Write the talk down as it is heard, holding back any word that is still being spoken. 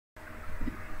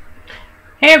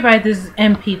Hey everybody, this is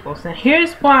M Peoples, and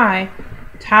here's why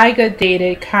Tyga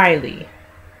dated Kylie.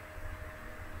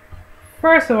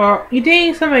 First of all, you're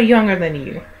dating somebody younger than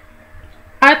you.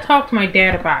 I talked to my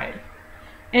dad about it,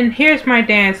 and here's my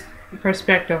dad's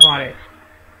perspective on it.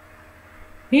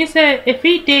 He said if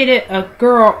he dated a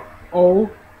girl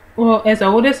as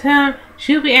old as him,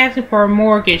 she'll be asking for a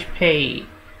mortgage paid,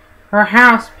 her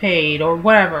house paid, or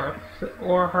whatever,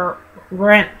 or her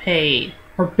rent paid,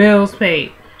 her bills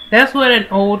paid. That's what an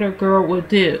older girl would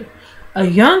do. A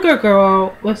younger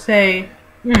girl would say,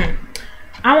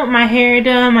 I want my hair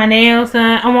done, my nails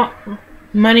done, I want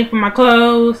money for my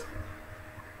clothes.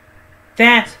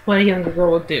 That's what a younger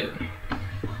girl would do.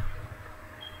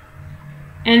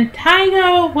 And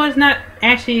Tyga was not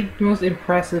actually the most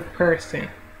impressive person.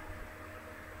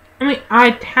 I mean,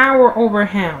 I tower over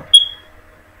him.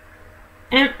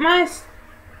 And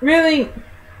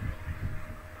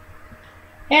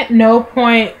at no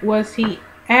point was he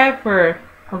ever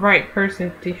a right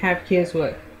person to have kids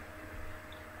with.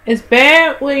 It's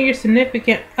bad when your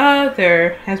significant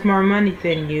other has more money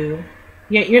than you,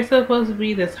 yet you're supposed to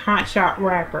be this hotshot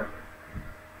rapper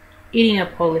eating a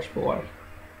Polish boy.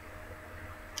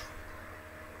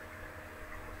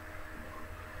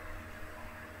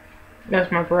 That's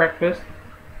my breakfast.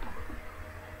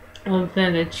 Other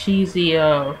than the cheesy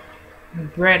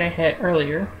bread I had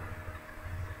earlier.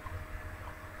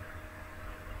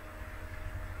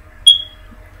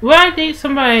 Would I date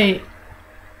somebody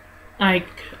like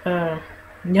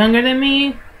younger than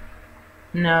me?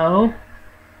 No.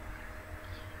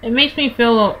 It makes me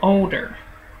feel a little older.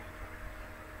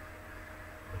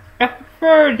 I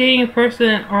prefer dating a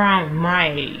person around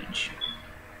my age.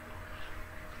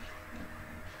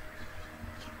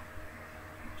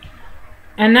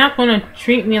 And not gonna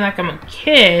treat me like I'm a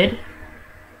kid.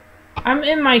 I'm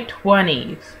in my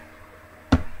 20s.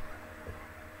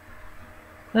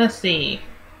 Let's see.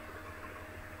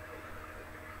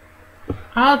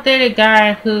 I'll date a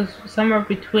guy who's somewhere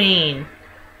between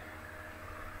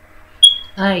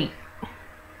like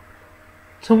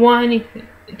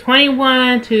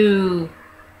 21 to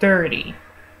 30.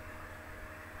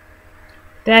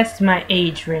 That's my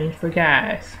age range for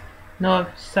guys. No,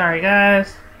 sorry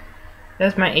guys.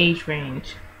 That's my age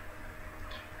range.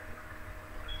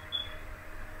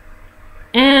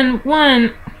 And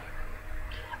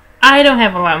I don't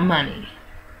have a lot of money.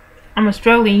 I'm a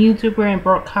struggling YouTuber and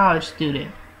broke college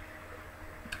student.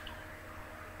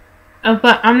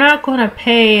 But I'm not going to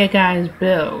pay a guy's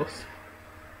bills.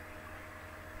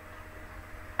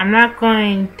 I'm not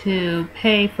going to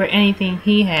pay for anything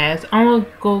he has. I'm going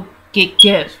to go get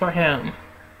gifts for him.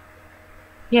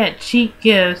 Yeah, cheap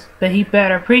gifts, but he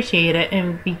better appreciate it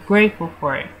and be grateful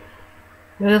for it.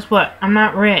 Because what? I'm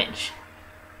not rich.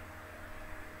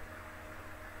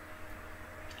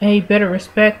 And he better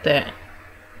respect that.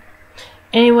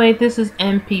 Anyway, this is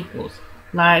M Peoples.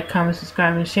 Like, comment,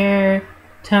 subscribe, and share.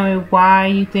 Tell me why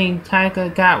you think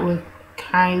Tyga got with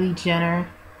Kylie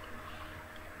Jenner.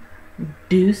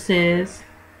 Deuces.